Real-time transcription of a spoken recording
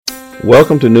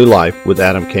Welcome to New Life with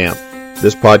Adam Camp.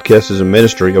 This podcast is a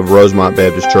ministry of Rosemont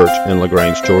Baptist Church in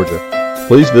LaGrange, Georgia.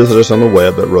 Please visit us on the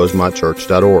web at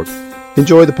rosemontchurch.org.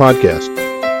 Enjoy the podcast.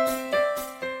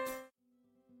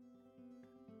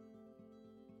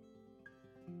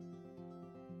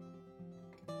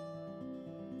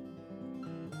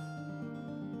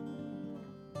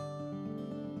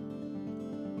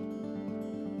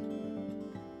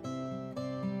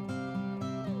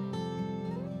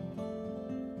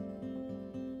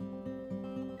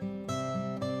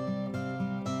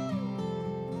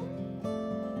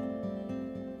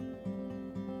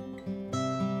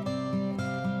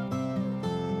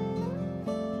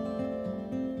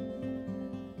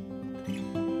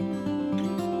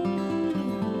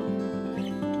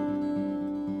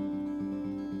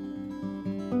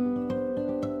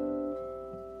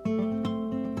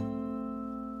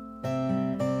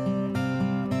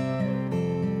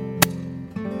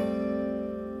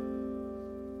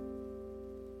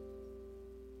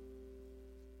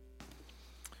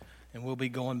 And we'll be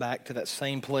going back to that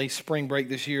same place, spring break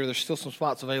this year. There's still some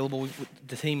spots available.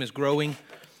 The team is growing,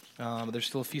 but there's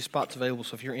still a few spots available.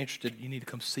 So if you're interested, you need to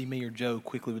come see me or Joe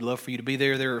quickly. We'd love for you to be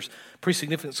there. There's pretty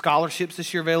significant scholarships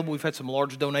this year available. We've had some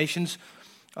large donations,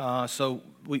 so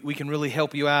we can really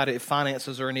help you out. If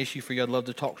finances are an issue for you, I'd love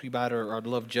to talk to you about it, or I'd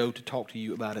love Joe to talk to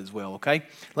you about it as well, okay?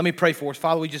 Let me pray for us.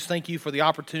 Father, we just thank you for the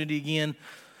opportunity again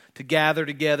to gather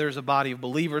together as a body of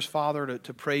believers, Father,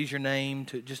 to praise your name,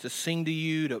 to sing to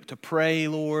you, to pray,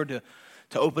 Lord,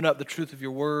 to open up the truth of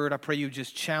your word. I pray you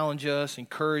just challenge us,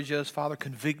 encourage us, Father,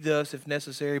 convict us if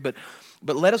necessary. But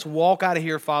let us walk out of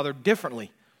here, Father,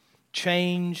 differently,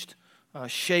 changed,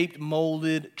 shaped,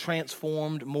 molded,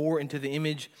 transformed more into the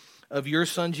image of your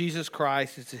Son, Jesus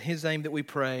Christ. It's in his name that we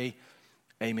pray.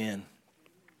 Amen.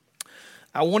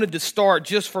 I wanted to start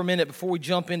just for a minute before we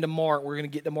jump into Mark. We're going to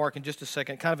get to Mark in just a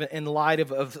second, kind of in light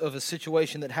of a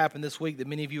situation that happened this week that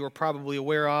many of you are probably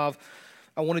aware of.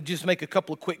 I want to just make a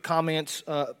couple of quick comments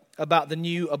about the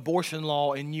new abortion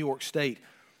law in New York State.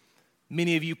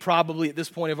 Many of you probably at this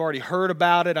point have already heard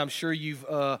about it. I'm sure you've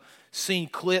seen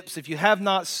clips. If you have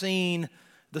not seen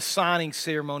the signing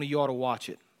ceremony, you ought to watch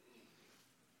it.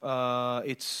 I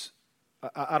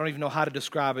don't even know how to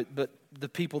describe it, but the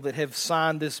people that have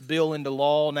signed this bill into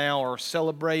law now are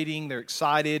celebrating. They're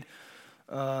excited.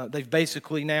 They've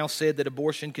basically now said that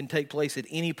abortion can take place at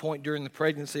any point during the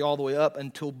pregnancy all the way up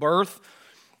until birth.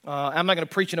 I'm not going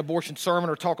to preach an abortion sermon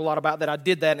or talk a lot about that. I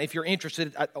did that, and if you're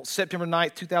interested, September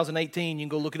 9th, 2018, you can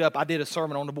go look it up. I did a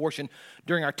sermon on abortion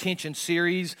during our Tension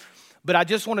series. But I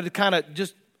just wanted to kind of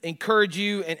just encourage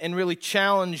you and really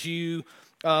challenge you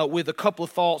with a couple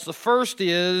of thoughts. The first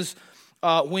is,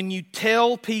 when you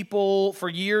tell people for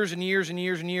years and years and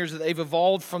years and years that they've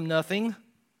evolved from nothing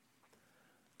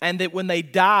and that when they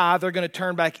die, they're going to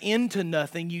turn back into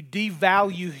nothing, you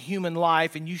devalue human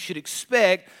life, and you should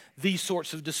expect these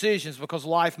sorts of decisions because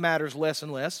life matters less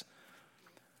and less.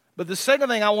 But the second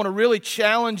thing I want to really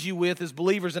challenge you with as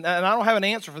believers, and I don't have an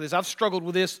answer for this. I've struggled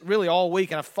with this really all week,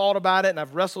 and I've thought about it, and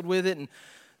I've wrestled with it, and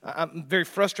I'm very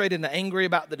frustrated and angry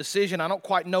about the decision. I don't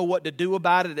quite know what to do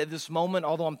about it at this moment,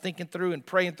 although I'm thinking through and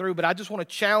praying through. But I just want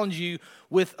to challenge you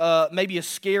with maybe a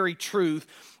scary truth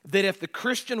that if the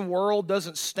Christian world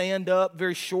doesn't stand up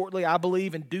very shortly, I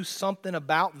believe, and do something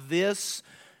about this,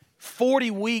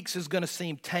 40 weeks is going to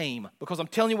seem tame, because I'm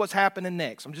telling you what's happening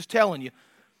next. I'm just telling you.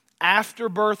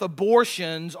 After-birth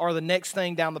abortions are the next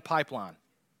thing down the pipeline.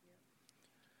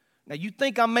 Now, you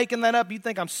think I'm making that up, you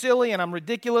think I'm silly and I'm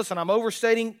ridiculous and I'm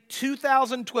overstating.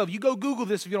 2012, you go Google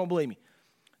this if you don't believe me.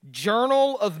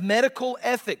 Journal of Medical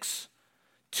Ethics,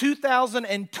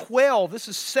 2012, this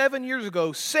is 7 years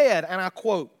ago, said, and I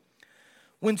quote,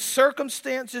 "When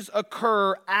circumstances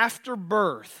occur after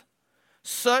birth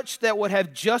such that would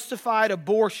have justified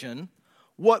abortion,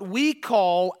 what we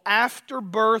call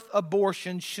after-birth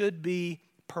abortion should be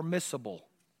permissible.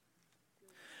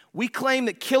 We claim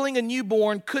that killing a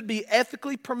newborn could be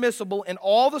ethically permissible in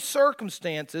all the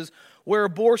circumstances where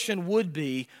abortion would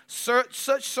be. Such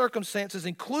circumstances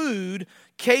include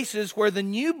cases where the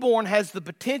newborn has the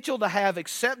potential to have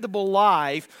acceptable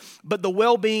life, but the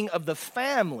well-being of the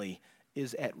family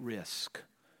is at risk."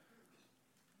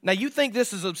 Now, you think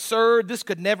this is absurd? This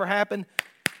could never happen?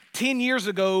 10 years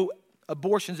ago,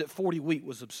 abortions at 40 weeks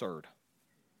was absurd.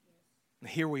 And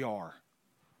here we are.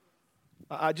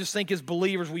 I just think as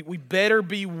believers, we better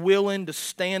be willing to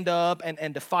stand up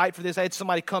and to fight for this. I had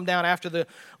somebody come down after the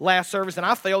last service, and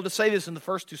I failed to say this in the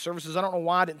first two services. I don't know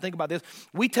why I didn't think about this.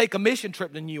 We take a mission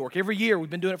trip to New York every year. We've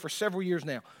been doing it for several years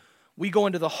now. We go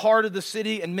into the heart of the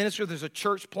city and minister. There's a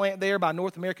church plant there by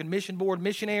North American Mission Board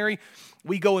missionary.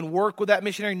 We go and work with that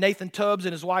missionary, Nathan Tubbs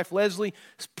and his wife Leslie.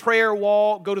 Prayer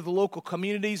walk, go to the local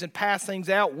communities and pass things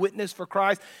out, witness for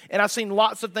Christ. And I've seen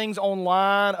lots of things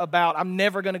online about I'm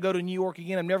never going to go to New York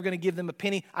again. I'm never going to give them a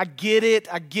penny. I get it.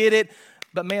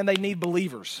 But man, they need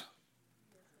believers.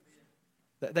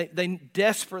 They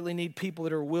desperately need people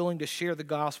that are willing to share the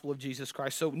gospel of Jesus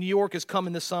Christ. So New York is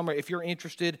coming this summer. If you're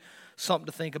interested, something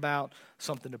to think about,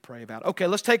 something to pray about. Okay,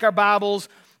 let's take our Bibles.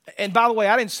 And by the way,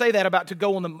 I didn't say that about to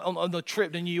go on the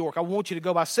trip to New York. I want you to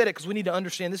go. I said it because we need to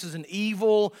understand this is an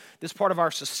evil, this part of our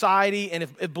society. And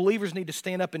if believers need to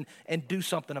stand up and do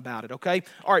something about it, okay?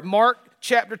 All right, Mark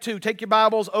chapter 2. Take your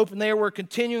Bibles, open there. We're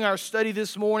continuing our study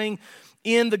this morning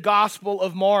in the Gospel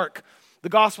of Mark. The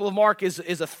Gospel of Mark is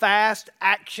a fast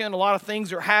action. A lot of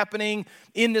things are happening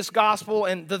in this gospel.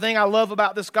 And the thing I love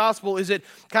about this gospel is it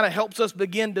kind of helps us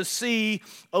begin to see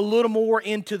a little more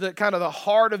into the kind of the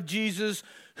heart of Jesus,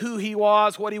 who he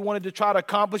was, what he wanted to try to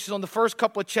accomplish. On the first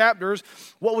couple of chapters,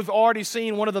 what we've already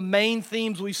seen, one of the main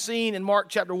themes we've seen in Mark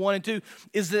chapter 1 and 2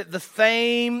 is that the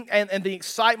fame and the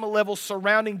excitement level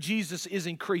surrounding Jesus is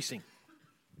increasing.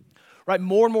 Right,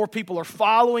 more and more people are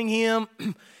following him.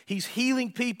 He's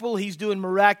healing people. He's doing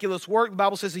miraculous work. The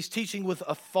Bible says he's teaching with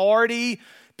authority.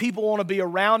 People want to be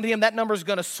around him. That number is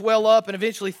going to swell up, and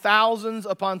eventually thousands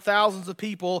upon thousands of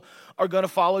people are going to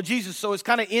follow Jesus. So it's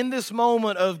kind of in this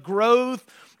moment of growth,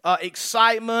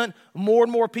 excitement, more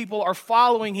and more people are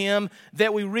following him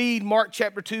that we read Mark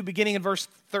chapter 2, beginning in verse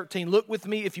 13. Look with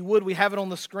me, if you would. We have it on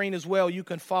the screen as well. You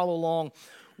can follow along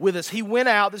with us. He went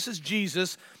out, this is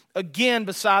Jesus, again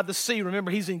beside the sea.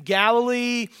 Remember, he's in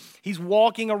Galilee. He's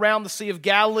walking around the Sea of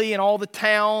Galilee and all the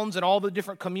towns and all the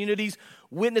different communities,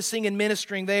 witnessing and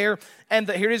ministering there. And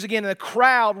here it is again, the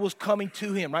crowd was coming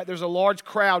to him, right? There's a large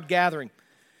crowd gathering.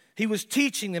 He was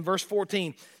teaching them, verse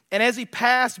 14. And as he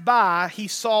passed by, he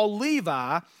saw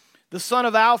Levi, the son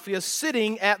of Alphaeus,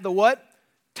 sitting at the what?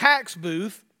 Tax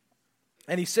booth.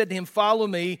 And he said to him, follow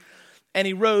me. And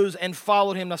he rose and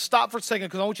followed him. Now stop for a second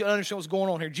because I want you to understand what's going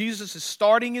on here. Jesus is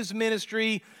starting his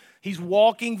ministry. He's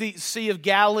walking the Sea of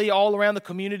Galilee all around the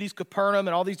communities, Capernaum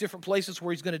and all these different places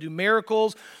where he's going to do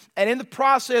miracles. And in the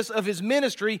process of his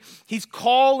ministry, he's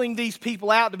calling these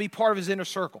people out to be part of his inner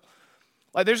circle.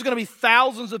 Like there's going to be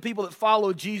thousands of people that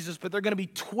follow Jesus, but there are going to be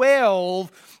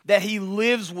 12 that he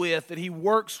lives with, that he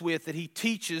works with, that he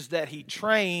teaches, that he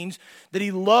trains, that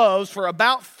he loves for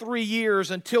about 3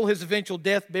 years until his eventual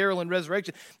death, burial, and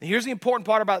resurrection. And here's the important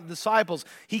part about the disciples.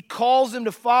 He calls them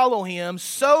to follow him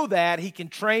so that he can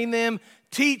train them,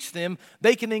 teach them.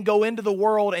 They can then go into the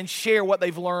world and share what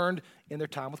they've learned in their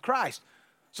time with Christ.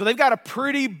 So they've got a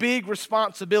pretty big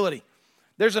responsibility.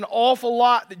 There's an awful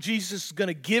lot that Jesus is going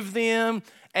to give them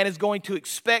and is going to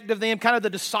expect of them. Kind of the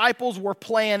disciples were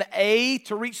plan A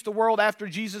to reach the world after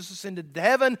Jesus ascended to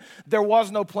heaven. There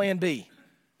was no plan B.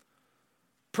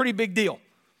 Pretty big deal.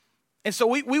 And so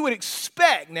we would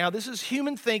expect, now this is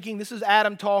human thinking, this is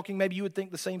Adam talking, maybe you would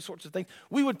think the same sorts of things.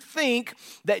 We would think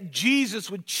that Jesus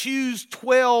would choose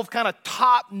 12 kind of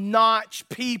top-notch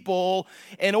people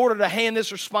in order to hand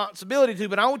this responsibility to.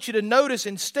 But I want you to notice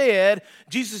instead,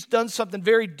 Jesus done something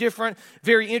very different,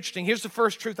 very interesting. Here's the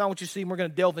first truth I want you to see, and we're going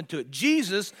to delve into it.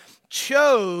 Jesus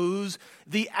chose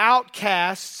the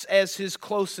outcasts as his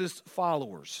closest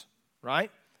followers,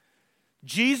 right?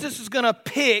 Jesus is going to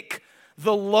pick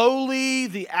the lowly,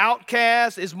 the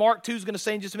outcast, as Mark 2 is going to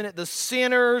say in just a minute, the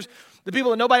sinners, the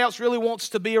people that nobody else really wants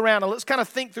to be around. Now let's kind of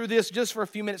think through this just for a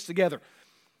few minutes together.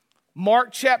 Mark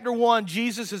chapter 1,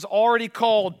 Jesus has already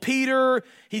called Peter,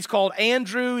 he's called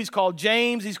Andrew, he's called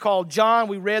James, he's called John.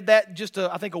 We read that just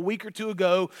I think a week or two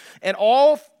ago. And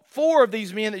all 4 of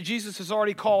these men that Jesus has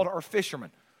already called are fishermen.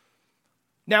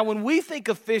 Now when we think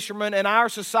of fishermen in our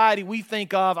society, we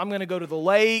think of, I'm going to go to the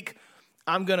lake,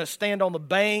 I'm going to stand on the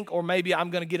bank, or maybe I'm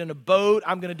going to get in a boat.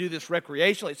 I'm going to do this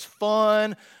recreationally. It's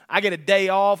fun. I get a day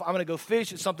off. I'm going to go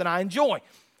fish. It's something I enjoy.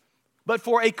 But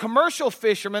for a commercial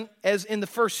fisherman, as in the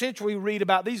first century we read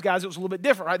about these guys, it was a little bit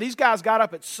different, right? These guys got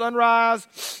up at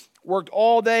sunrise, worked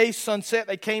all day, sunset.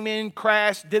 They came in,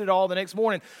 crashed, did it all the next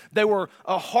morning. They were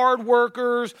hard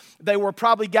workers. They were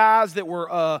probably guys that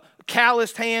were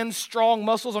calloused hands, strong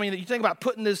muscles. I mean, you think about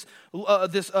putting this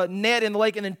net in the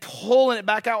lake and then pulling it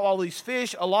back out with all these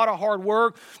fish, a lot of hard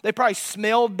work. They probably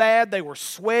smelled bad. They were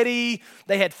sweaty.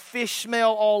 They had fish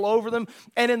smell all over them.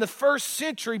 And in the first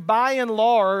century, by and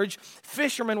large,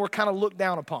 fishermen were kind of looked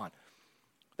down upon.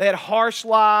 They had harsh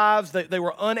lives. They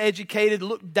were uneducated,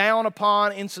 looked down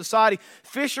upon in society.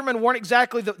 Fishermen weren't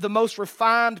exactly the most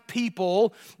refined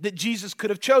people that Jesus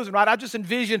could have chosen, right? I just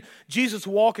envision Jesus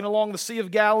walking along the Sea of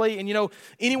Galilee. And,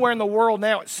 anywhere in the world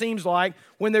now, it seems like,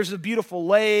 when there's a beautiful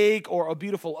lake or a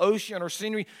beautiful ocean or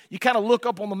scenery, you kind of look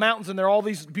up on the mountains and there are all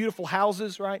these beautiful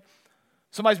houses, right?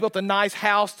 Somebody's built a nice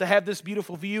house to have this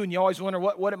beautiful view, and you always wonder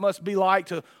what it must be like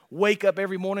to wake up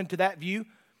every morning to that view.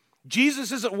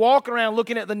 Jesus isn't walking around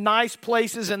looking at the nice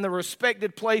places and the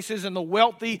respected places and the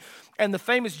wealthy and the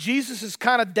famous. Jesus is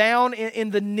kind of down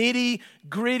in the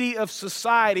nitty-gritty of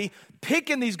society,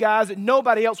 picking these guys that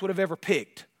nobody else would have ever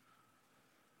picked.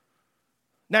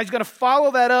 Now, he's going to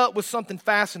follow that up with something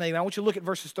fascinating. I want you to look at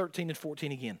verses 13 and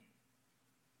 14 again.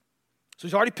 So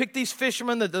he's already picked these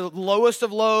fishermen, the lowest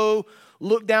of low,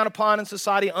 looked down upon in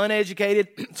society,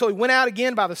 uneducated. So he went out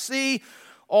again by the sea.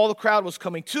 All the crowd was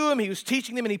coming to him. He was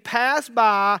teaching them, and he passed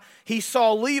by. He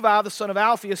saw Levi, the son of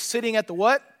Alphaeus, sitting at the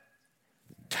what?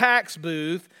 Tax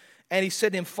booth. And he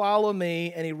said to him, "Follow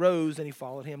me." And he rose and he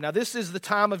followed him. Now, this is the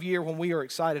time of year when we are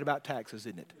excited about taxes,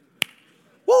 isn't it?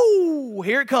 Woo!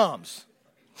 Here it comes.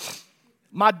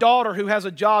 My daughter, who has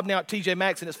a job now at TJ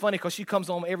Maxx, and it's funny because she comes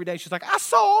home every day. She's like, "I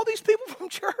saw all these people from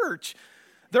church.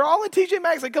 They're all in TJ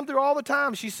Maxx. They come through all the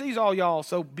time." She sees all y'all.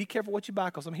 So be careful what you buy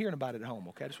because I'm hearing about it at home,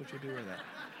 okay? I just want you to be aware of that.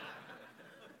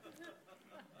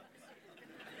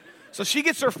 So she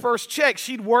gets her first check.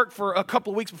 She'd worked for a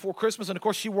couple of weeks before Christmas, and of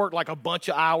course she worked like a bunch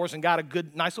of hours and got a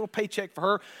good, nice little paycheck for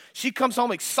her. She comes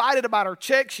home excited about her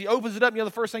check. She opens it up, and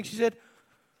the first thing she said,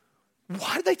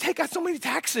 "Why did they take out so many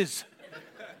taxes?"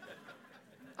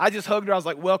 I just hugged her. I was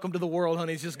like, "Welcome to the world,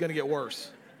 honey. It's just going to get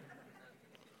worse."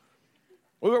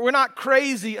 We're not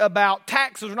crazy about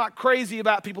taxes. We're not crazy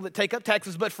about people that take up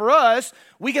taxes. But for us,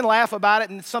 we can laugh about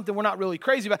it, and it's something we're not really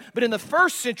crazy about. But in the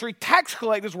first century, tax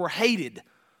collectors were hated.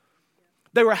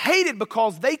 They were hated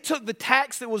because they took the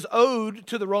tax that was owed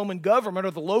to the Roman government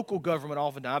or the local government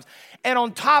oftentimes, and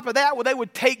on top of that, they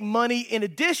would take money in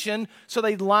addition so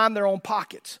they'd line their own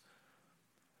pockets.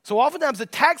 So oftentimes the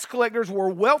tax collectors were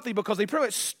wealthy because they pretty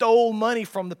much stole money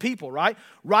from the people, right?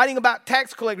 Writing about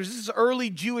tax collectors, this is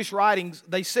early Jewish writings,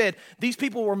 they said these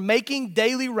people were making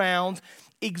daily rounds,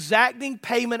 exacting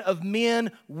payment of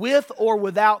men with or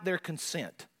without their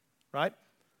consent, right?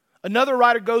 Another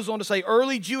writer goes on to say,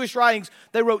 early Jewish writings,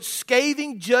 they wrote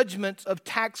scathing judgments of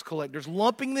tax collectors,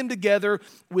 lumping them together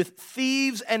with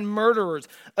thieves and murderers.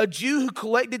 A Jew who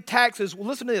collected taxes, well,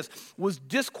 listen to this, was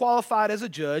disqualified as a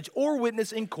judge or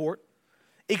witness in court,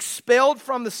 expelled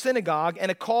from the synagogue, and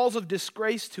a cause of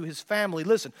disgrace to his family.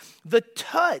 Listen, the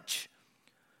touch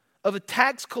of a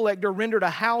tax collector rendered a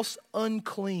house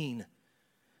unclean.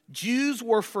 Jews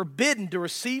were forbidden to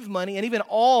receive money and even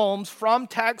alms from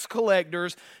tax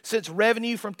collectors since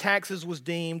revenue from taxes was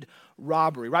deemed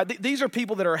robbery, right? These are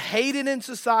people that are hated in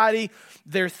society.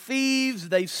 They're thieves.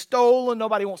 They've stolen.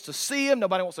 Nobody wants to see them.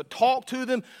 Nobody wants to talk to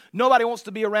them. Nobody wants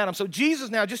to be around them. So Jesus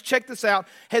now, just check this out,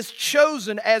 has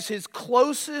chosen as his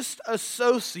closest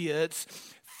associates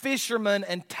fishermen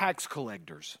and tax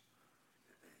collectors.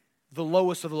 The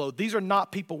lowest of the low. These are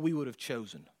not people we would have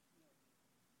chosen.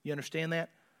 You understand that?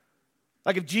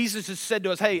 Like if Jesus had said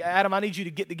to us, "Hey, Adam, I need you to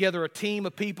get together a team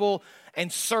of people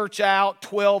and search out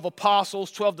 12 apostles,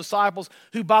 12 disciples,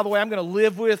 who, by the way, I'm going to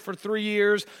live with for 3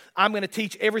 years. I'm going to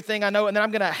teach everything I know, and then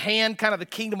I'm going to hand kind of the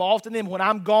kingdom off to them. When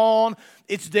I'm gone,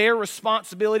 it's their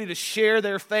responsibility to share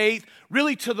their faith,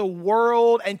 really to the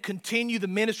world, and continue the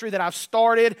ministry that I've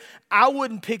started." I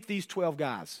wouldn't pick these 12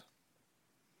 guys.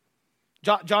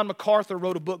 John MacArthur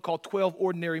wrote a book called 12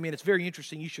 Ordinary Men. It's very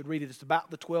interesting. You should read it. It's about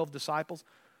the 12 disciples.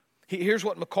 Here's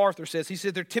what MacArthur says. He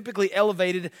said they're typically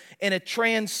elevated in a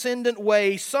transcendent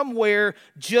way somewhere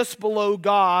just below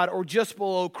God or just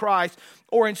below Christ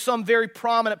or in some very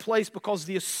prominent place because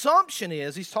the assumption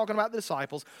is, he's talking about the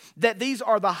disciples, that these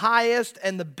are the highest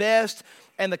and the best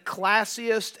and the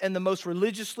classiest and the most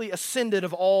religiously ascended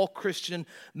of all Christian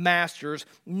masters.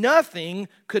 Nothing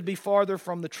could be farther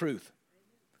from the truth.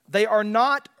 They are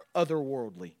not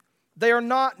otherworldly. They are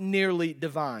not nearly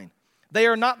divine. They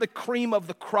are not the cream of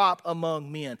the crop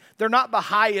among men. They're not the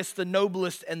highest, the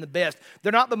noblest, and the best.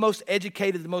 They're not the most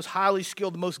educated, the most highly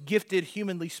skilled, the most gifted,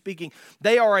 humanly speaking.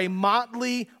 They are a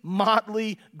motley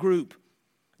group.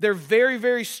 They're very,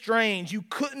 very strange. You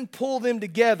couldn't pull them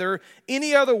together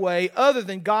any other way other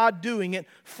than God doing it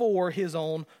for his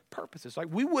own purposes. Like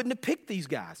we wouldn't have picked these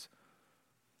guys.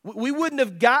 We wouldn't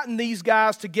have gotten these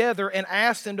guys together and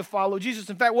asked them to follow Jesus.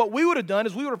 In fact, what we would have done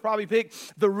is we would have probably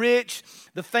picked the rich,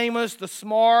 the famous, the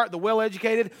smart, the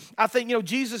well-educated. I think,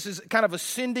 Jesus is kind of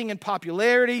ascending in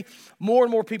popularity. More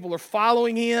and more people are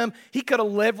following him. He could have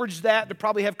leveraged that to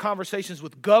probably have conversations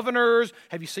with governors.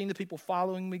 Have you seen the people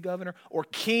following me, governor? Or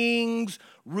kings,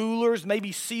 rulers,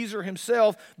 maybe Caesar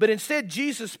himself. But instead,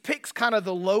 Jesus picks kind of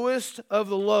the lowest of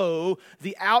the low,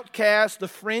 the outcasts, the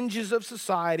fringes of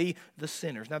society, the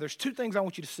sinners. Now, there's two things I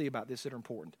want you to see about this that are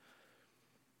important.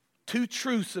 Two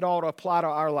truths that ought to apply to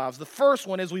our lives. The first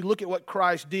one, as we look at what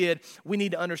Christ did, we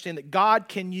need to understand that God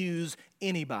can use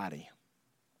anybody.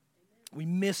 We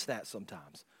miss that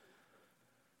sometimes.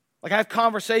 Like I have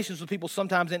conversations with people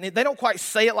sometimes, and they don't quite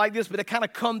say it like this, but it kind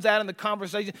of comes out in the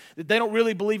conversation that they don't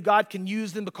really believe God can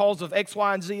use them because of X,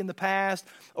 Y, and Z in the past,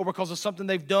 or because of something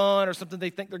they've done, or something they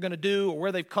think they're going to do, or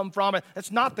where they've come from.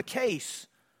 That's not the case.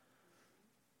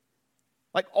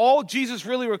 Like all Jesus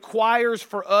really requires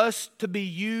for us to be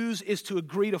used is to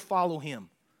agree to follow him.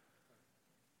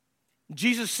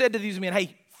 Jesus said to these men,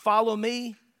 hey, follow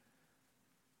me,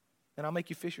 and I'll make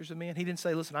you fishers of men. He didn't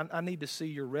say, listen, I need to see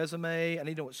your resume. I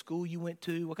need to know what school you went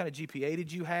to. What kind of GPA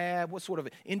did you have? What sort of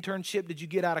internship did you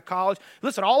get out of college?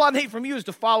 Listen, all I need from you is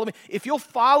to follow me. If you'll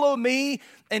follow me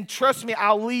and trust me,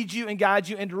 I'll lead you and guide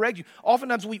you and direct you.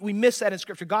 Oftentimes we miss that in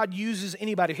Scripture. God uses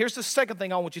anybody. Here's the second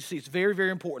thing I want you to see. It's very,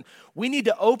 very important. We need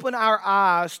to open our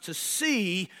eyes to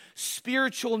see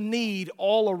spiritual need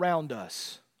all around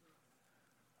us.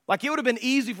 Like it would have been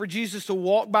easy for Jesus to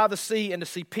walk by the sea and to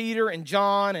see Peter and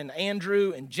John and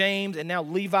Andrew and James and now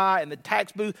Levi and the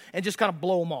tax booth and just kind of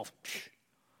blow them off.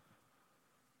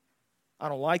 I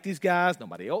don't like these guys.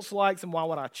 Nobody else likes them. Why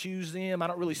would I choose them? I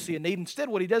don't really see a need. Instead,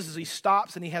 what he does is he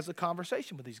stops and he has a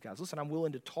conversation with these guys. Listen, I'm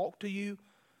willing to talk to you.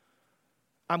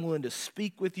 I'm willing to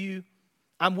speak with you.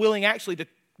 I'm willing actually to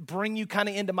bring you kind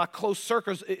of into my close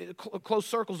circles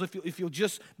if you'll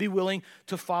just be willing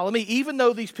to follow me, even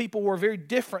though these people were very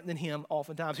different than him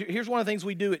oftentimes. Here's one of the things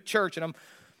we do at church, and I'm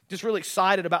just really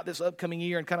excited about this upcoming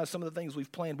year and kind of some of the things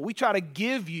we've planned. But we try to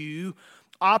give you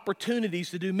opportunities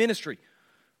to do ministry.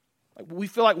 We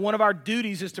feel like one of our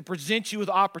duties is to present you with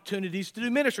opportunities to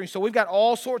do ministry. So we've got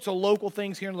all sorts of local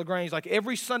things here in LaGrange. Like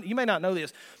every Sunday, you may not know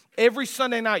this, every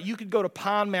Sunday night you could go to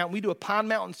Pine Mountain. We do a Pine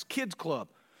Mountains Kids Club,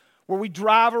 where we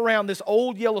drive around this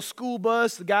old yellow school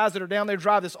bus. The guys that are down there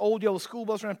drive this old yellow school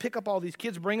bus around, pick up all these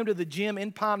kids, bring them to the gym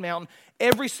in Pine Mountain.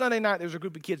 Every Sunday night, there's a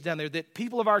group of kids down there that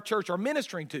people of our church are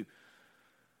ministering to,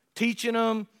 teaching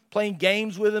them, playing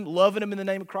games with them, loving them in the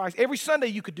name of Christ. Every Sunday,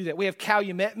 you could do that. We have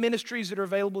Calumet ministries that are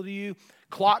available to you,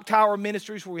 Clock Tower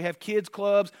ministries where we have kids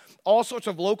clubs, all sorts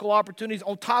of local opportunities.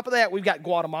 On top of that, we've got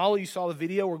Guatemala. You saw the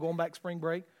video. We're going back spring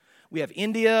break. We have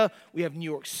India, we have New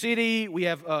York City, we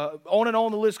have on and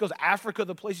on the list goes, Africa,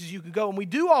 the places you can go. And we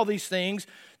do all these things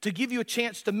to give you a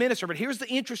chance to minister. But here's the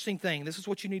interesting thing. This is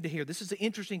what you need to hear. This is the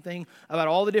interesting thing about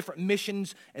all the different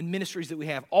missions and ministries that we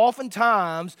have.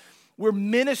 Oftentimes, we're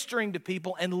ministering to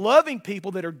people and loving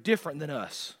people that are different than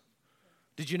us.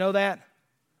 Did you know that?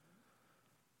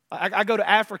 I go to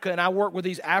Africa and I work with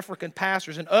these African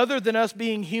pastors. And other than us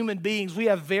being human beings, we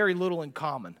have very little in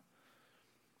common.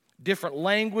 Different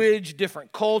language,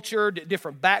 different culture,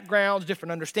 different backgrounds,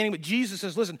 different understanding. But Jesus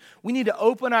says, listen, we need to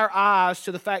open our eyes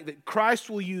to the fact that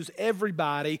Christ will use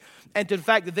everybody and to the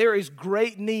fact that there is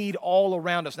great need all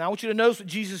around us. Now, I want you to notice what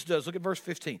Jesus does. Look at verse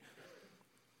 15.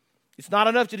 It's not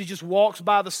enough that he just walks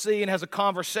by the sea and has a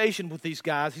conversation with these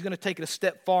guys. He's going to take it a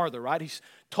step farther, right? He's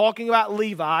talking about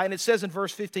Levi, and it says in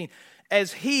verse 15,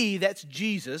 as he, that's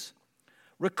Jesus,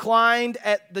 reclined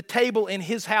at the table in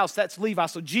his house. That's Levi.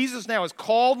 So Jesus now has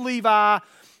called Levi.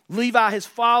 Levi has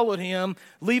followed him.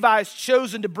 Levi has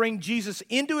chosen to bring Jesus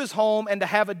into his home and to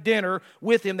have a dinner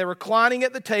with him. They're reclining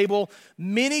at the table.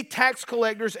 Many tax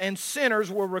collectors and sinners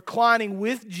were reclining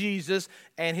with Jesus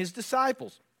and his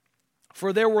disciples,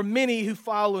 for there were many who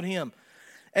followed him.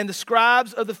 And the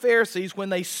scribes of the Pharisees, when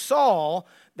they saw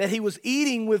that he was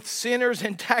eating with sinners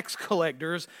and tax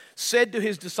collectors, said to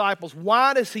his disciples,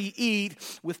 why does he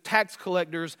eat with tax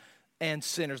collectors and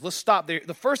sinners? Let's stop there.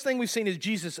 The first thing we've seen is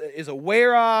Jesus is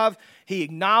aware of, he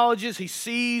acknowledges, he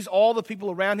sees all the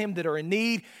people around him that are in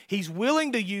need. He's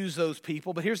willing to use those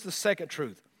people, but here's the second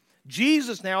truth.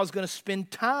 Jesus now is going to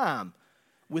spend time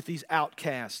with these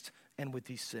outcasts and with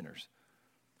these sinners.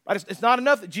 Right? It's not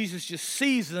enough that Jesus just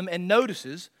sees them and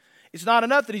notices. It's not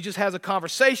enough that he just has a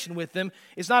conversation with them.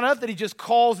 It's not enough that he just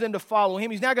calls them to follow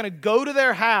him. He's now going to go to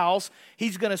their house.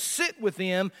 He's going to sit with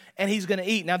them, and he's going to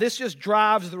eat. Now, this just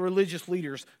drives the religious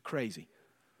leaders crazy.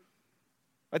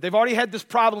 Right? They've already had this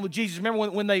problem with Jesus. Remember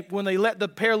when they let the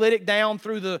paralytic down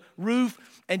through the roof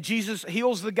and Jesus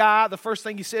heals the guy, the first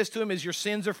thing he says to him is, your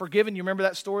sins are forgiven. You remember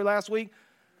that story last week?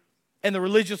 And the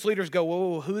religious leaders go,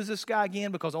 whoa, who is this guy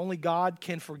again? Because only God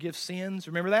can forgive sins.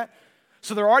 Remember that?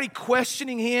 So they're already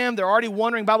questioning him. They're already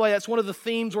wondering. By the way, that's one of the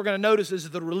themes we're going to notice is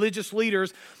the religious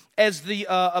leaders, as the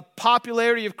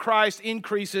popularity of Christ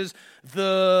increases,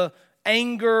 the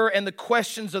anger and the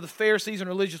questions of the Pharisees and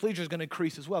religious leaders are going to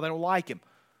increase as well. They don't like him.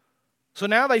 So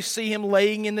now they see him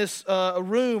laying in this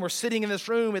room or sitting in this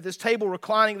room at this table,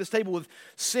 reclining at this table with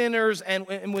sinners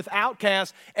and with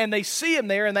outcasts. And they see him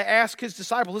there and they ask his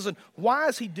disciples, listen, why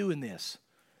is he doing this?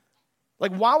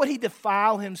 Like, why would he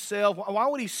defile himself? Why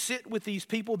would he sit with these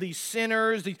people, these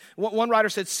sinners? One writer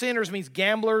said sinners means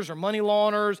gamblers or money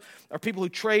launderers or people who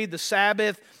trade the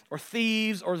Sabbath or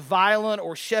thieves or violent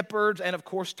or shepherds and, of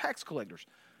course, tax collectors.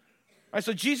 All right,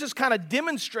 so Jesus kind of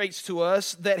demonstrates to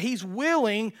us that he's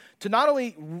willing to not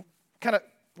only kind of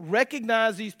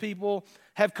recognize these people,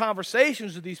 have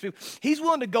conversations with these people, he's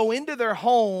willing to go into their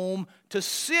home to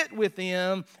sit with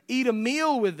them, eat a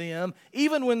meal with them,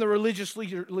 even when the religious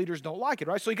leaders don't like it,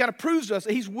 right? So he kind of proves to us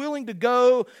that he's willing to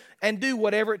go and do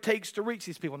whatever it takes to reach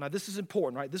these people. Now, this is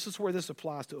important, right? This is where this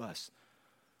applies to us.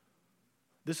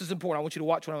 This is important. I want you to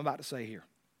watch what I'm about to say here.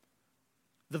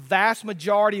 The vast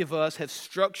majority of us have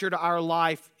structured our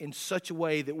life in such a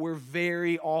way that we're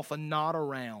very often not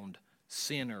around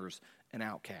sinners and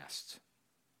outcasts.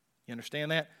 You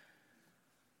understand that?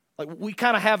 Like, we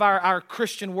kind of have our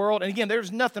Christian world. And again, there's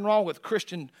nothing wrong with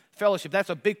Christian fellowship. That's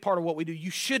a big part of what we do.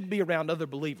 You should be around other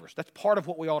believers. That's part of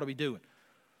what we ought to be doing.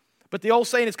 But the old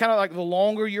saying is kind of like the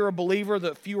longer you're a believer,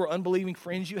 the fewer unbelieving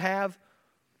friends you have.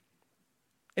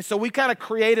 And so we kind of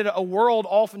created a world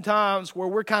oftentimes where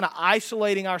we're kind of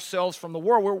isolating ourselves from the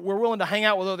world. We're willing to hang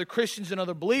out with other Christians and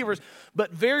other believers,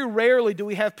 but very rarely do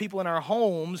we have people in our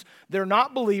homes that are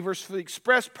not believers for the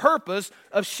express purpose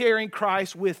of sharing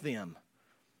Christ with them.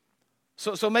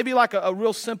 So maybe like a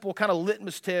real simple kind of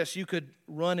litmus test you could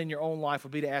run in your own life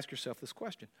would be to ask yourself this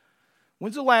question.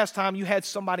 When's the last time you had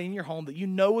somebody in your home that you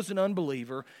know is an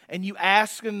unbeliever and you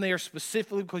asked them there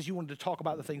specifically because you wanted to talk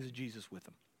about the things of Jesus with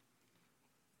them?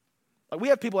 Like, we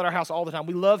have people at our house all the time.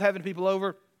 We love having people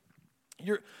over.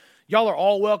 Y'all are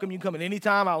all welcome. You can come at any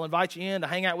time. I'll invite you in to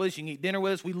hang out with us. You can eat dinner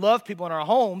with us. We love people in our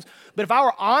homes. But if I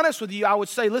were honest with you, I would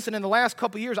say, listen, in the last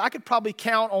couple of years, I could probably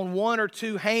count on one or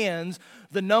two hands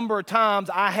the number of times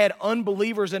I had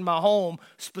unbelievers in my home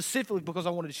specifically because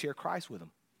I wanted to share Christ with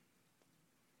them.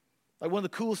 Like, one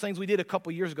of the coolest things we did a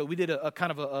couple of years ago, we did a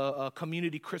kind of a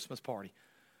community Christmas party.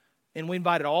 And we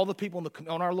invited all the people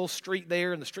on our little street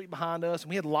there and the street behind us. And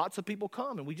we had lots of people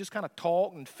come. And we just kind of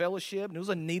talked and fellowship. And it was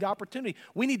a neat opportunity.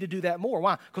 We need to do that more.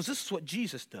 Why? Because this is what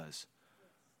Jesus does.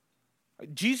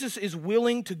 Jesus is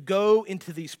willing to go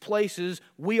into these places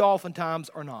we oftentimes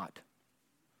are not.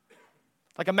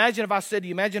 Like, imagine if I said to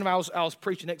you, imagine if I was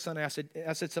preaching next Sunday. I said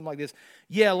something like this.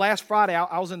 Yeah, last Friday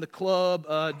I was in the club.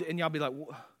 And y'all be like,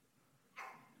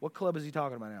 what club is he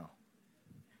talking about now?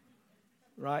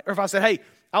 Right? Or if I said, hey,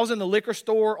 I was in the liquor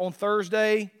store on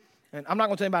Thursday, and I'm not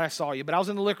going to tell anybody I saw you, but I was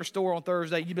in the liquor store on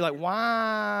Thursday. You'd be like,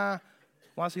 why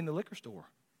is he in the liquor store?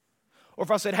 Or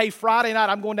if I said, hey, Friday night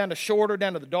I'm going down to Shorter,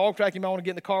 down to the dog track. You might want to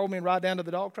get in the car with me and ride down to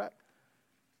the dog track.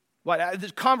 Like,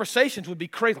 the conversations would be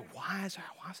crazy. Like, why is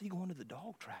he going to the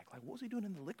dog track? Like, what was he doing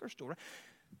in the liquor store?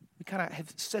 We kind of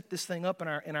have set this thing up in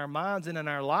our minds and in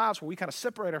our lives where we kind of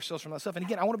separate ourselves from that stuff. And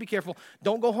again, I want to be careful.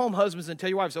 Don't go home, husbands, and tell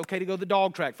your wives it's okay to go to the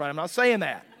dog track Friday. I'm not saying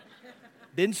that.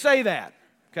 Didn't say that,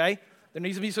 okay? There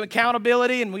needs to be some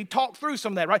accountability, and we talk through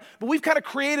some of that, right? But we've kind of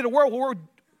created a world where we're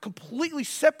completely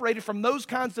separated from those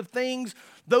kinds of things,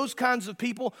 those kinds of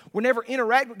people. We're never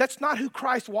interacting. That's not who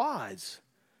Christ was.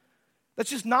 That's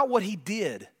just not what he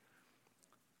did.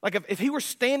 Like, if he were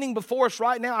standing before us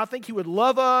right now, I think he would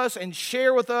love us and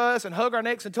share with us and hug our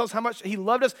necks and tell us how much he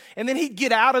loved us. And then he'd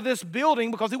get out of this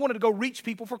building because he wanted to go reach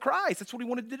people for Christ. That's what he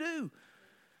wanted to do.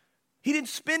 He didn't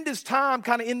spend his time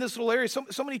kind of in this little area.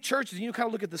 So many churches, you kind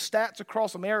of look at the stats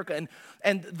across America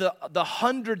and the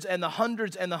hundreds and the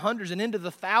hundreds and the hundreds and into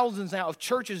the thousands now of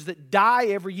churches that die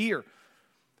every year,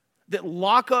 that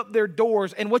lock up their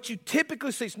doors. And what you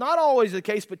typically see, it's not always the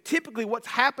case, but typically what's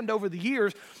happened over the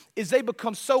years is they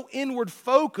become so inward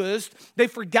focused,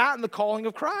 they've forgotten the calling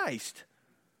of Christ.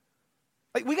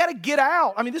 Like, we got to get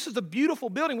out. I mean, this is a beautiful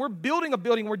building. We're building a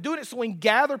building. We're doing it so we can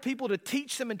gather people to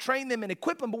teach them and train them and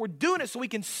equip them, but we're doing it so we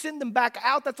can send them back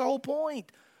out. That's the whole point.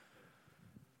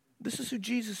 This is who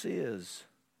Jesus is.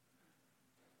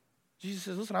 Jesus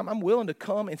says, listen, I'm willing to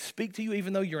come and speak to you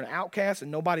even though you're an outcast and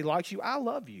nobody likes you. I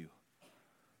love you.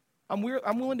 I'm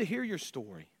willing to hear your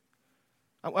story.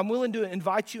 I'm willing to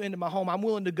invite you into my home. I'm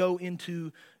willing to go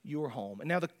into your home. And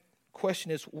now the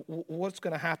question is, what's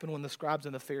going to happen when the scribes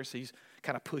and the Pharisees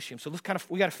kind of push him? So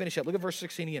we got to finish up. Look at verse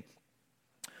 16 again.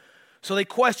 So they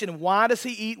question him, why does he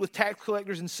eat with tax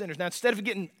collectors and sinners? Now, instead of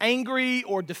getting angry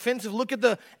or defensive, look at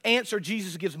the answer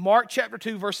Jesus gives. Mark chapter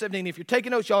 2, verse 17. If you're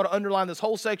taking notes, you ought to underline this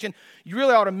whole section. You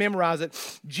really ought to memorize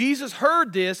it. Jesus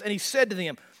heard this, and he said to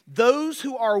them, those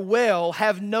who are well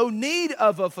have no need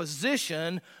of a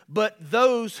physician, but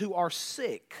those who are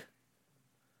sick.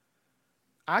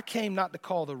 I came not to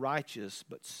call the righteous,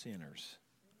 but sinners.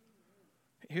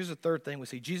 Here's the third thing we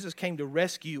see. Jesus came to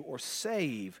rescue or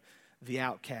save the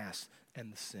outcasts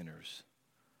and the sinners.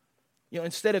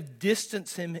 Instead of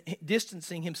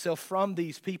distancing himself from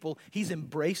these people, he's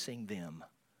embracing them.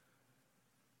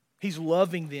 He's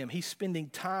loving them. He's spending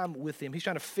time with them. He's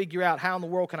trying to figure out how in the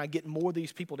world can I get more of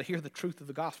these people to hear the truth of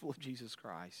the gospel of Jesus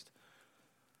Christ.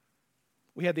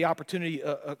 We had the opportunity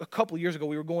a couple of years ago.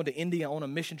 We were going to India on a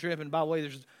mission trip. And by the way,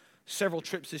 there's several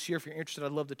trips this year. If you're interested,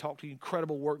 I'd love to talk to you.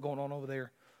 Incredible work going on over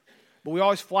there. But we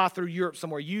always fly through Europe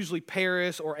somewhere, usually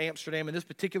Paris or Amsterdam. And this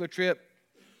particular trip,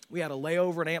 we had a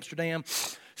layover in Amsterdam.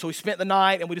 So we spent the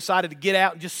night and we decided to get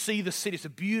out and just see the city. It's a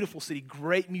beautiful city,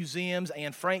 great museums.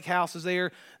 Anne Frank House is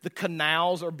there. The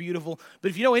canals are beautiful.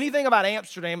 But if you know anything about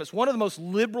Amsterdam, it's one of the most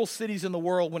liberal cities in the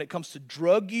world when it comes to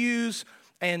drug use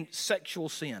and sexual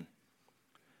sin.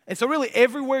 And so really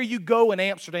everywhere you go in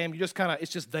Amsterdam, you just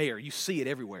it's just there. You see it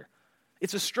everywhere.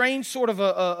 It's a strange sort of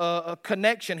a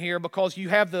connection here because you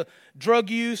have the drug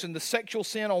use and the sexual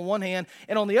sin on one hand,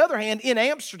 and on the other hand, in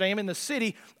Amsterdam, in the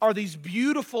city, are these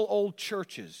beautiful old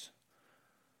churches.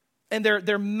 And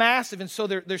they're massive, and so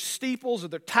their steeples or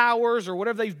their towers or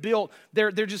whatever they've built,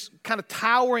 they're just kind of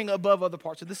towering above other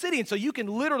parts of the city. And so you can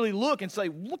literally look and say,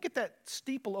 look at that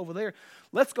steeple over there.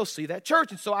 Let's go see that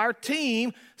church. And so our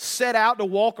team set out to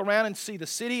walk around and see the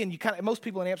city. And most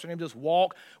people in Amsterdam just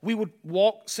walk. We would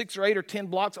walk 6 or 8 or 10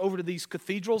 blocks over to these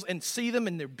cathedrals and see them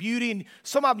and their beauty. And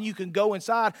some of them you can go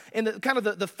inside. And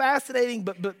the fascinating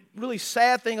but really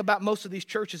sad thing about most of these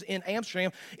churches in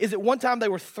Amsterdam is at one time they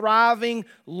were thriving,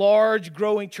 large,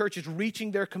 growing churches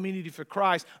reaching their community for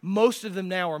Christ. Most of them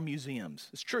now are museums.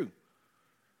 It's true.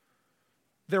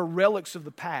 They're relics of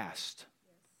the past.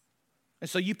 And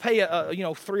so you pay $3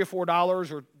 or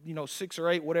 $4 or 6 or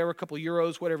 8, whatever, a couple of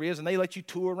euros, whatever it is, and they let you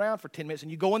tour around for 10 minutes.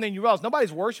 And you go in there and you realize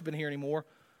nobody's worshiping here anymore.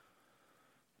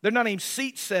 They're not even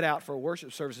seats set out for a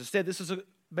worship service. Instead, this is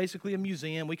basically a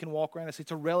museum. We can walk around and see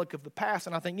it's a relic of the past.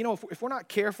 And I think, if we're not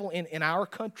careful in our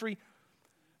country,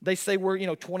 they say we're,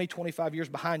 20, 25 years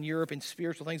behind Europe in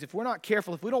spiritual things. If we're not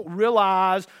careful, if we don't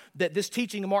realize that this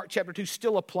teaching in Mark chapter 2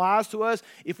 still applies to us,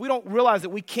 if we don't realize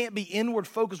that we can't be inward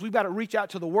focused, we've got to reach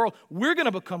out to the world, we're going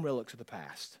to become relics of the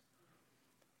past.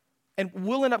 And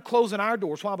we'll end up closing our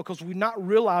doors. Why? Because we're not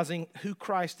realizing who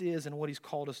Christ is and what He's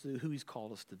called us to do, who He's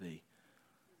called us to be.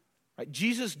 Right?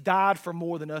 Jesus died for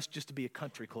more than us just to be a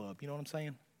country club. You know what I'm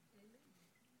saying?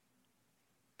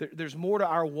 There's more to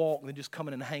our walk than just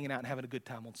coming and hanging out and having a good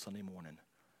time on Sunday morning.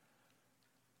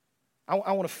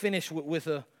 I want to finish with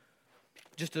a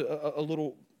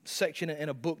little section in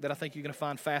a book that I think you're going to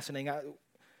find fascinating. I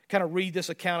kind of read this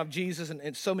account of Jesus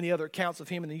and so many other accounts of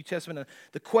Him in the New Testament, and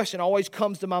the question always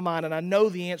comes to my mind, and I know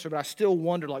the answer, but I still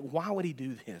wonder, why would He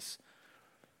do this?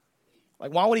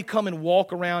 Why would He come and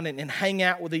walk around and hang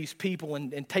out with these people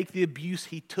and take the abuse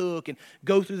He took and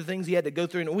go through the things He had to go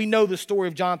through? And we know the story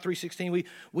of John 3:16.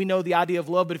 We know the idea of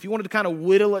love. But if you wanted to kind of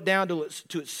whittle it down to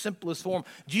its simplest form,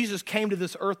 Jesus came to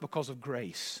this earth because of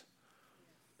grace.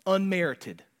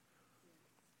 Unmerited.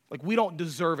 We don't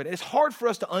deserve it. It's hard for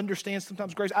us to understand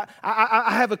sometimes grace.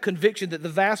 I have a conviction that the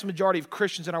vast majority of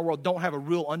Christians in our world don't have a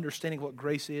real understanding of what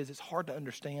grace is. It's hard to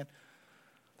understand.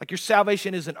 Your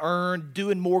salvation isn't earned.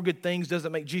 Doing more good things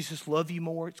doesn't make Jesus love you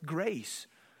more. It's grace.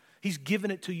 He's given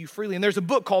it to you freely. And there's a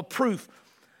book called Proof,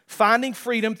 Finding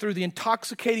Freedom Through the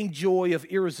Intoxicating Joy of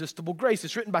Irresistible Grace.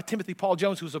 It's written by Timothy Paul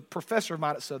Jones, who was a professor of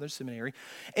mine at Southern Seminary.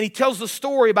 And he tells the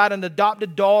story about an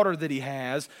adopted daughter that he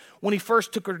has when he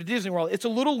first took her to Disney World. It's a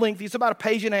little lengthy. It's about a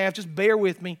page and a half. Just bear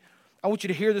with me. I want you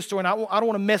to hear this story. And I don't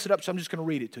want to mess it up, so I'm just going to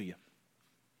read it to you.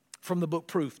 From the book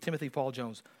Proof, Timothy Paul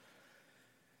Jones.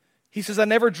 He says, I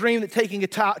never dreamed that taking a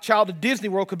child to Disney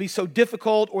World could be so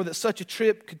difficult or that such a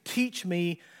trip could teach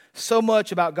me so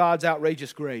much about God's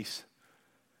outrageous grace.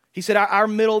 He said, our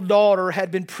middle daughter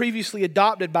had been previously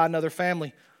adopted by another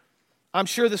family. I'm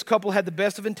sure this couple had the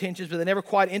best of intentions, but they never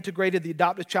quite integrated the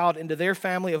adopted child into their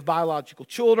family of biological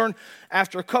children.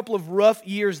 After a couple of rough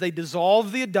years, they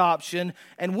dissolved the adoption,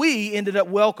 and we ended up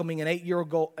welcoming an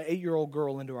 8-year-old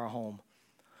girl into our home.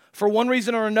 For one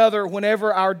reason or another,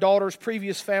 whenever our daughter's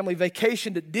previous family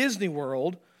vacationed at Disney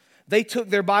World, they took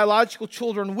their biological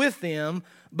children with them,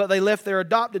 but they left their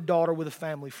adopted daughter with a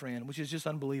family friend, which is just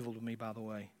unbelievable to me, by the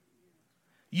way.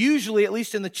 Usually, at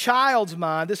least in the child's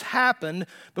mind, this happened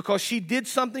because she did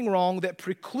something wrong that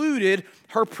precluded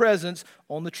her presence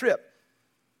on the trip.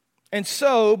 And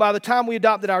so, by the time we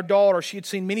adopted our daughter, she had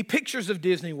seen many pictures of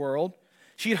Disney World.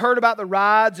 She had heard about the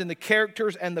rides and the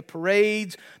characters and the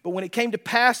parades, but when it came to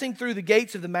passing through the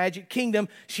gates of the Magic Kingdom,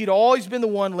 she'd always been the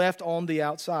one left on the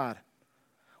outside.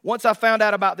 Once I found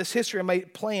out about this history, I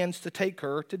made plans to take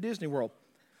her to Disney World.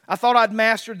 I thought I'd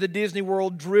mastered the Disney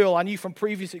World drill. I knew from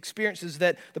previous experiences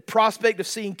that the prospect of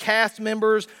seeing cast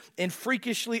members in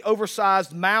freakishly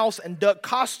oversized mouse and duck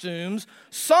costumes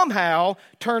somehow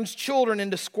turns children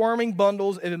into squirming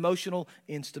bundles of emotional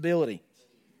instability.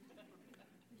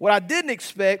 What I didn't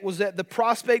expect was that the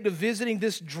prospect of visiting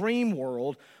this dream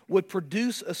world would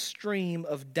produce a stream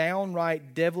of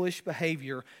downright devilish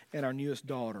behavior in our newest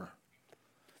daughter.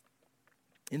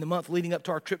 In the month leading up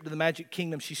to our trip to the Magic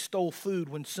Kingdom, she stole food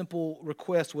when simple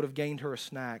requests would have gained her a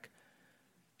snack.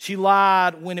 She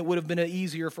lied when it would have been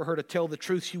easier for her to tell the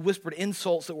truth. She whispered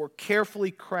insults that were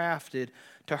carefully crafted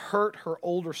to hurt her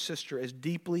older sister as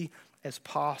deeply as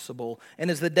possible. And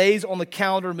as the days on the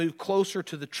calendar moved closer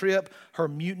to the trip, her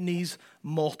mutinies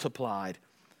multiplied.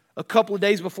 A couple of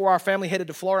days before our family headed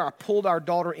to Florida, I pulled our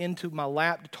daughter into my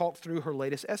lap to talk through her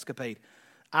latest escapade.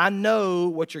 "I know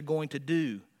what you're going to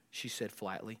do," she said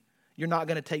flatly. "You're not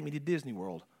going to take me to Disney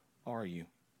World, are you?"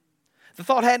 The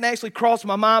thought hadn't actually crossed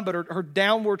my mind, but her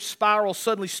downward spiral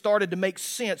suddenly started to make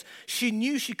sense. She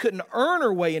knew she couldn't earn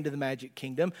her way into the Magic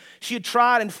Kingdom. She had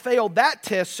tried and failed that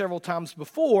test several times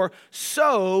before,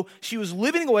 so she was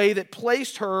living in a way that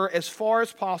placed her as far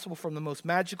as possible from the most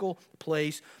magical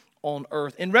place on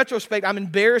earth. In retrospect, I'm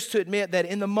embarrassed to admit that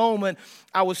in the moment,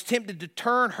 I was tempted to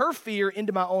turn her fear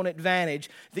into my own advantage.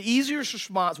 The easiest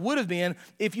response would have been,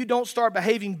 "If you don't start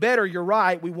behaving better, you're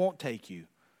right, we won't take you."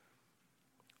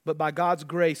 But by God's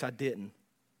grace, I didn't.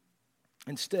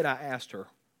 Instead, I asked her,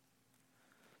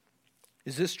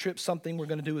 "Is this trip something we're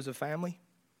going to do as a family?"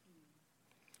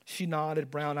 She nodded,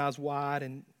 brown eyes wide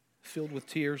and filled with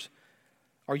tears.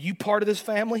 "Are you part of this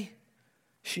family?"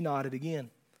 She nodded again.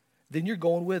 "Then you're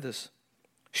going with us.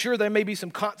 Sure, there may be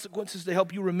some consequences to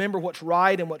help you remember what's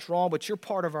right and what's wrong, but you're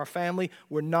part of our family.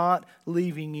 We're not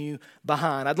leaving you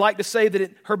behind." I'd like to say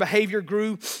that her behavior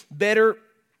grew better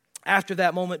after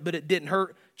that moment, but it didn't.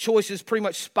 Her choices pretty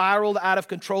much spiraled out of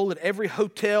control at every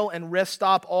hotel and rest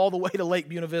stop all the way to Lake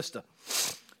Buena Vista.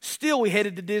 Still, we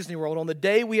headed to Disney World on the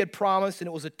day we had promised, and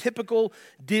it was a typical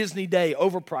Disney day.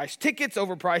 Overpriced tickets,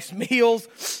 overpriced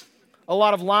meals, a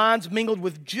lot of lines mingled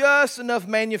with just enough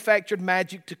manufactured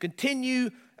magic to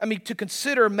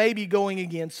consider maybe going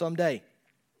again someday.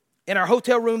 In our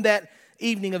hotel room that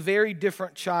evening, a very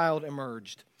different child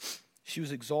emerged. She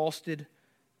was exhausted,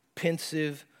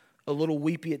 pensive, a little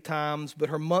weepy at times, but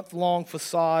her month-long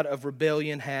facade of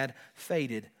rebellion had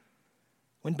faded.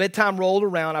 When bedtime rolled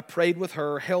around, I prayed with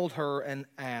her, held her, and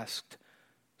asked,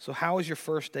 "So how was your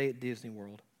first day at Disney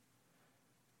World?"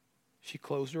 She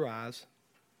closed her eyes,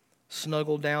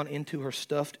 snuggled down into her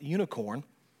stuffed unicorn,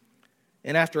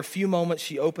 and after a few moments,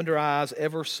 she opened her eyes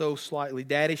ever so slightly.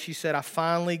 "Daddy," she said, "I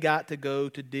finally got to go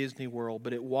to Disney World,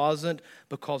 but it wasn't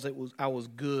because I was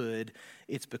good.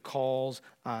 It's because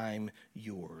I'm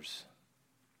yours."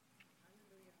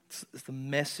 It's the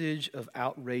message of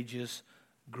outrageous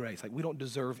grace. Like, we don't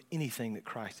deserve anything that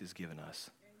Christ has given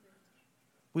us.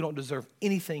 We don't deserve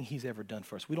anything He's ever done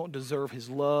for us. We don't deserve His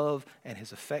love and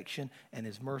His affection and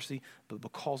His mercy, but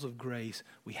because of grace,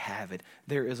 we have it.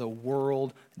 There is a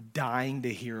world dying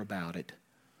to hear about it.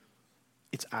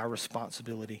 It's our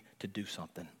responsibility to do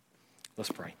something.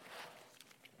 Let's pray.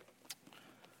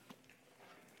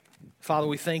 Father,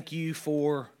 we thank You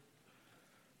for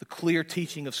the clear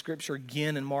teaching of Scripture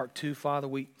again in Mark 2. Father,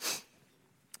 we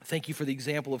thank You for the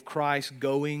example of Christ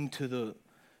going to the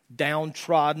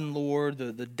downtrodden, Lord,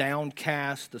 the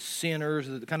downcast, the sinners,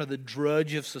 the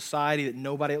drudge of society that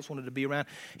nobody else wanted to be around.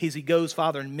 As He goes,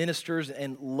 Father, and ministers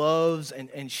and loves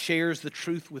and shares the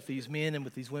truth with these men and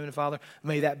with these women, Father,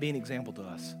 may that be an example to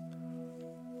us.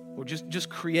 Or just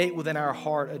create within our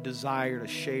heart a desire to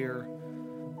share,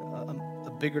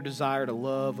 a bigger desire to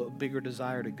love, a bigger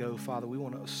desire to go, Father. We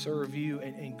want to serve You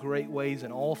in great ways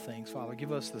in all things, Father.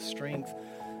 Give us the strength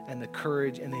and the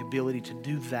courage and the ability to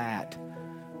do that.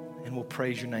 And we'll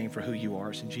praise Your name for who You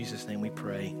are. It's in Jesus' name we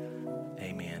pray.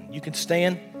 Amen. You can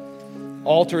stand.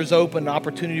 Altar is open. An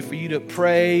opportunity for you to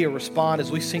pray or respond as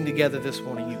we sing together this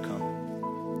morning. You come.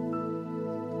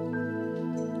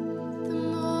 The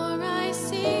more I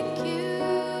seek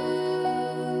You,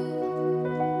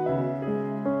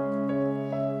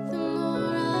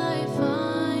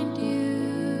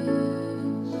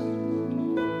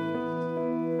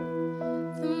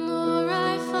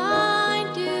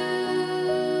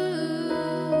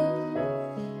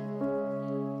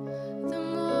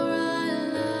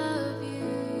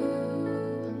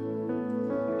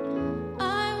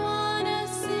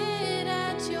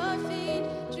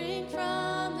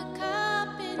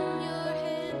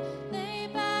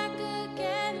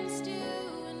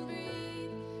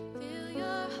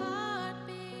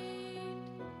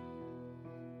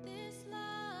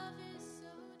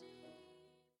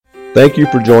 Thank you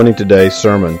for joining today's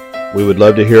sermon. We would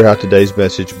love to hear how today's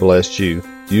message blessed you.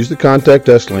 Use the Contact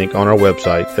Us link on our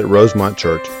website at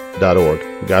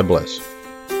rosemontchurch.org. God bless.